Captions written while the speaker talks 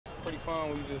pretty fun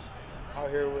when you just out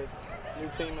here with new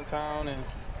team in town and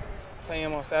playing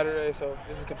them on Saturday. So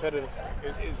this is competitive.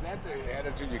 Is that the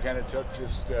attitude you kind of took?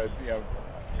 Just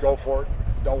go for it.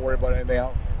 Don't worry about anything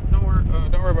else. Don't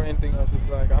worry about anything else. It's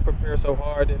like I prepare so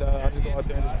hard that I just go out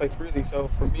there and just play freely. So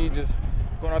for me, just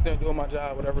going out there and doing my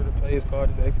job, whatever the play is called,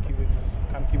 just execute it. Just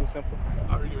kind of keep it simple.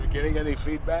 Are you getting any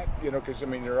feedback? Because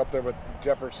you're up there with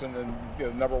Jefferson and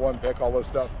 #1 pick, all this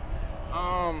stuff.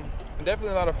 Definitely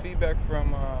a lot of feedback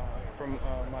from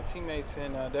my teammates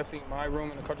and definitely my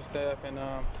room and the coaching staff and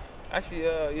actually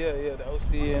the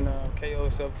OC and KO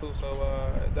itself too. So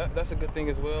that's a good thing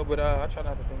as well. But I try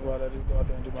not to think about it. I just go out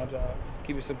there and do my job,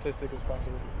 keep it simplistic as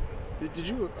possible. Did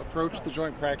you approach the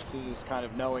joint practices as kind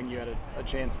of knowing you had a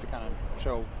chance to kind of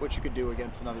show what you could do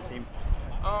against another team?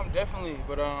 Definitely,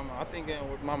 but I think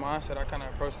with my mindset, I kind of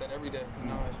approach that every day.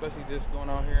 Especially just going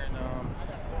out here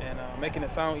and making it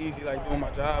sound easy, like doing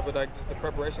my job, but like just the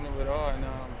preparation of it all, and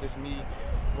just me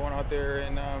going out there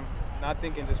and not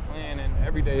thinking, just playing. And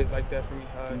every day is like that for me.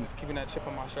 Just keeping that chip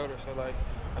on my shoulder. So like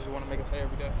I just want to make a play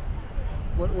every day.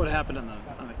 What happened on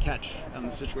the catch on the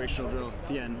situational drill at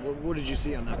the end? What did you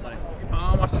see on that play?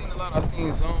 I seen a lot. I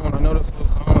seen zone. I noticed it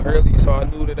was zone early, so I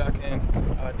knew that I can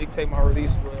dictate my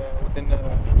release within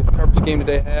the coverage scheme that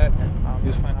they had. He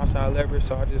was playing outside leverage,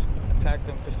 so I just attacked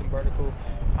him, pushed him vertical.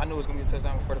 I knew it was gonna be a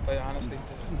touchdown before the play. Honestly,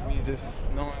 just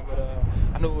knowing, but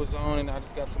I knew it was zone, and I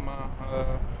just got to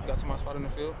my spot in the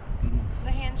field.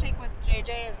 The handshake with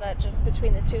JJ, is that just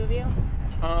between the two of you?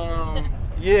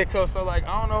 Yeah, cause so like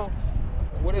I don't know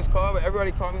what it's called, but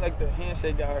everybody called me like the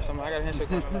handshake guy or something. I got a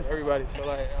handshake on like everybody, so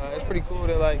like it's pretty cool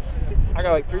that like I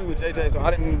got like 3 with JJ, so I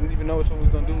didn't even know which one we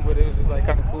was gonna do, but it was just like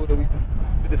kind of cool that we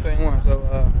did the same one. So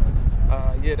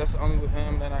yeah, that's only with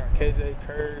him. Then I got KJ,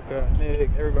 Kirk, Nick,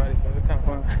 everybody, so it's kind of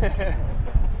fun.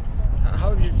 How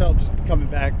have you felt just coming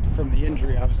back from the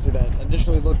injury? Obviously, that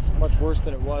initially looked much worse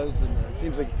than it was, and it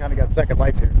seems like you kind of got second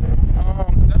life here.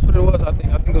 That's what it was. I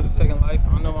think it was a second life.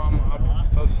 I know I'm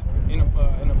so in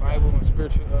the Bible and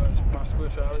my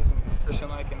spiritualities and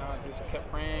Christian-like, and I just kept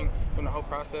praying during the whole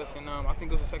process. And I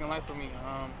think it was a second life for me.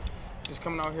 Just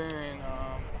coming out here and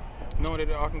knowing that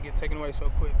it all can get taken away so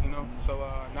quick, So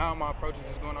now my approach is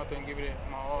just going out there and giving it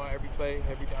my all, every play,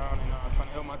 every down, and trying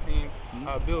to help my team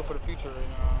build for the future.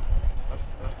 And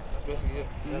that's basically it.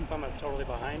 Is that something totally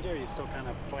behind you, or are you still kind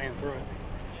of playing through it?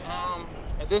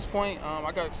 At this point,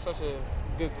 I got such a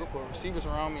good group of receivers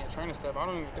around me and training staff. I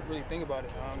don't even really think about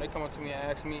it. They come up to me and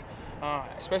ask me,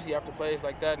 especially after plays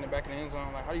like that in the back of the end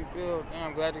zone, like, how do you feel?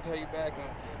 I'm glad to have you back, and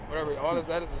whatever. All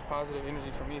that is just positive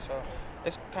energy for me. So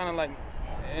it's kind of like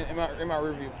in my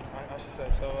review, I should say.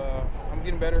 So I'm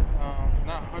getting better.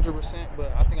 Not 100%,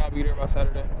 but I think I'll be there by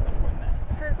Saturday.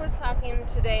 Kirk was talking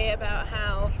today about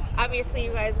how obviously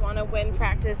you guys want to win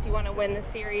practice, you want to win the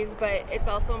series, but it's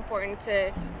also important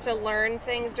to learn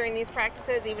things during these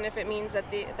practices, even if it means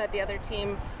that the other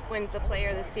team wins the play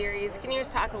or the series. Can you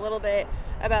just talk a little bit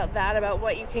about that, about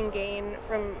what you can gain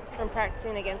from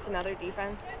practicing against another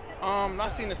defense?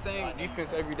 Not seeing the same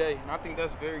defense every day, and I think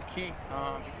that's very key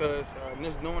because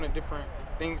just knowing the different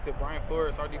things that Brian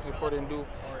Flores, our defensive coordinator, do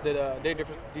that their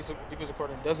defensive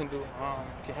coordinator doesn't do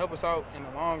can help us out in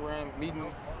the long run, meeting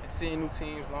and seeing new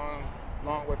teams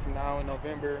long way from now in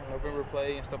November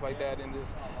play and stuff like that, and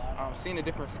just seeing a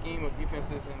different scheme of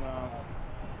defenses and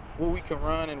what we can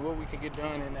run and what we can get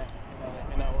done in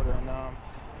that order. And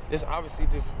it's obviously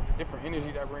just a different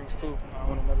energy that brings too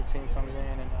when another team comes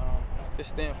in, and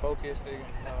just staying focused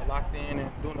and locked in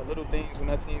and doing the little things when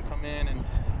that team come in, and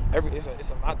it's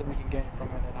a lot that we can gain from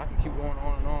it, and I can keep going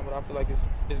on and on, but I feel like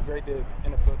it's great that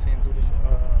NFL teams do this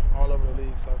all over the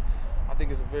league. So I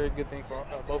think it's a very good thing for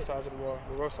both sides of the ball,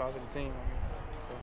 both sides of the team.